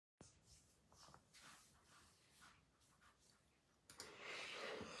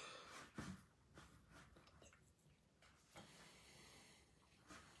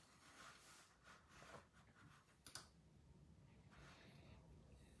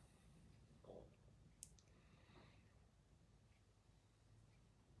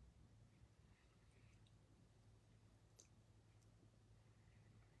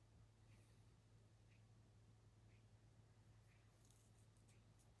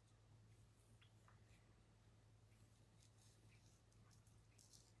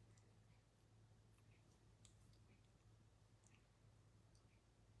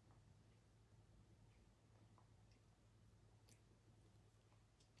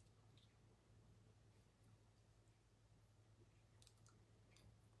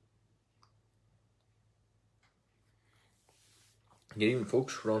Good evening,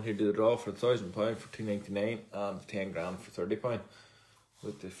 folks. We're on here to do the draw for £1,000 for £2.99 and 10 grand for £30.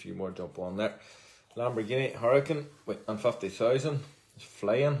 With a few more jump on there. Lamborghini Hurricane and 50,000 is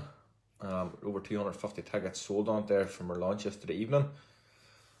flying. Over 250 tickets sold on there from our launch yesterday evening.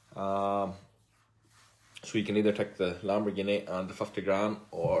 So you can either take the Lamborghini and the 50 grand,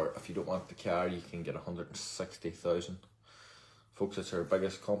 or if you don't want the car, you can get 160,000. Folks, it's our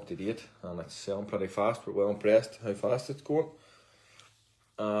biggest comp to date, and it's selling pretty fast. We're well impressed how fast it's going.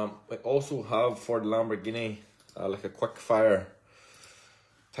 We also have for the Lamborghini like a quick fire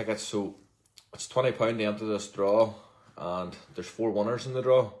ticket, so it's £20 to enter this draw, and there's 4 winners in the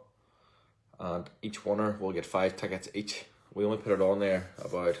draw, and each winner will get 5 tickets each. We only put it on there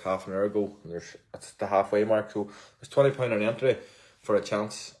about half an hour ago, and it's the halfway mark, so there's £20 on entry for a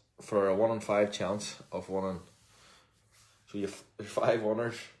chance, for a 1 in 5 chance of winning. So there's 5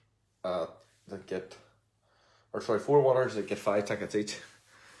 winners that get, or sorry, 4 winners that get 5 tickets each.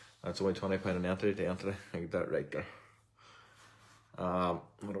 That's only £20 on entry to enter. I get that right there.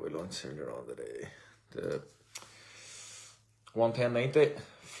 What are we launching earlier on today? The 110.90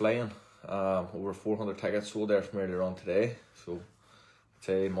 flying. Over 400 tickets sold there from earlier on today. So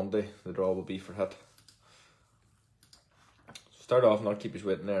today, Monday, the draw will be for hit. Start off, not keep us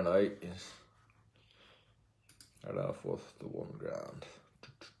waiting there now. Yes. Start off with the 1 grand.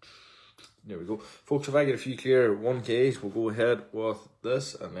 There we go. Folks, if I get a few clear 1Ks, we'll go ahead with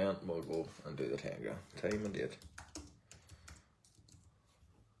this, and then we'll go and do the 10 grand. Time and date.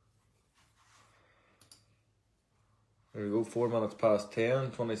 There we go, 4 minutes past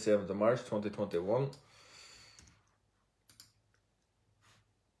 10, 27th of March 2021.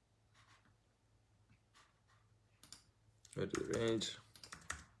 Go to the range.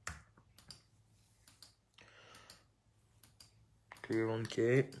 Clear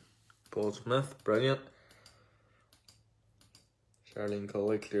 1K. Paul Smith, brilliant. Charlene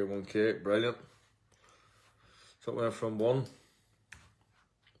Colley, clear 1K, brilliant. So it went from 1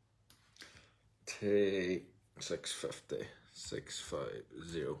 to 650,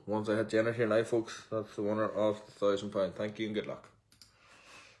 650. Once I hit the enter here now, folks, that's the winner of the £1,000. Thank you and good luck.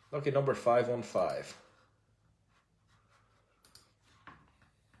 Lucky number 515.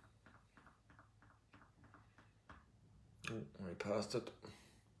 Oh, I passed it.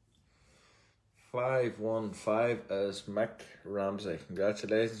 515 is Mich Ramsa.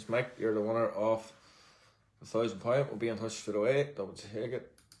 Congratulations, Mick. You're the winner of the £1,000. We'll be in touch straight away. Double check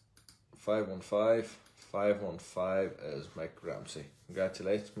it. 515. 515 is Mich Ramsa.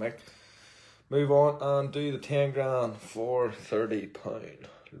 Congratulations, Mick. Move on and do the 10 grand for £30.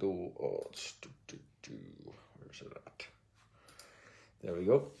 Low odds. Where's it at? There we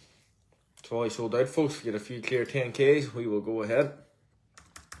go. It's all sold out, folks. If you get a few clear 10Ks, we will go ahead.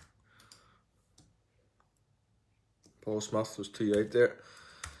 Paul Smith was 2 out there.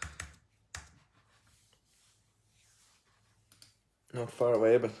 Not far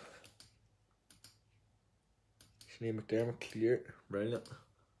away, but Sinead McDermott clear, brilliant.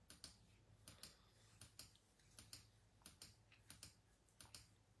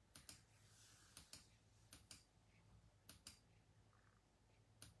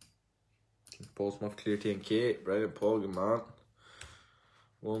 Paul Smith clear 10K, brilliant. Paul, good man.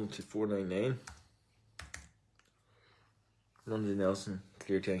 12499. Lindsay Nelson,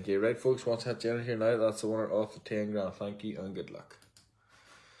 clear 10K. Right, folks, once I hit Jenna here now, that's the winner of the 10 grand. Thank you and good luck.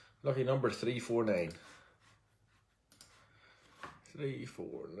 Lucky number 349.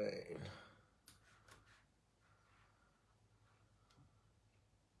 349.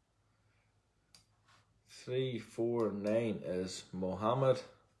 349 is Mohammed.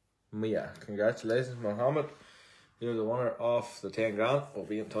 Miah. Congratulations, Mohammed. You're the winner of the 10 grand. We'll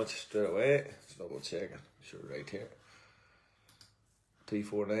be in touch straight away. Let's double check it. Sure, right here.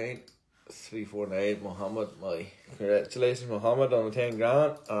 349 Mohammed. My congratulations, Mohammed, on the 10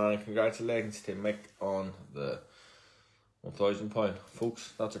 grand, and congratulations to Mick on the £1,000.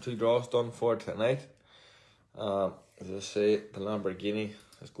 Folks, that's our 2 draws done for tonight. As I say, the Lamborghini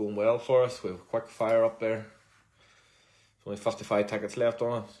is going well for us. We have a quick fire up there. There's only 55 tickets left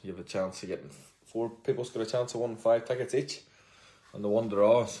on it. You have a chance of getting 4 people's got a chance of winning 5 tickets each, and the 1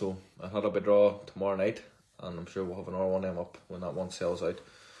 draw. So I had a big draw tomorrow night, and I'm sure we'll have another one of them up when that one sells out.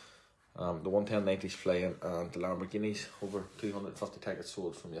 The 110.90's flying, and the Lamborghini's over 250 tickets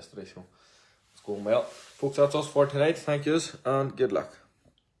sold from yesterday, so it's going well. Folks, that's us for tonight. Thank yous and good luck.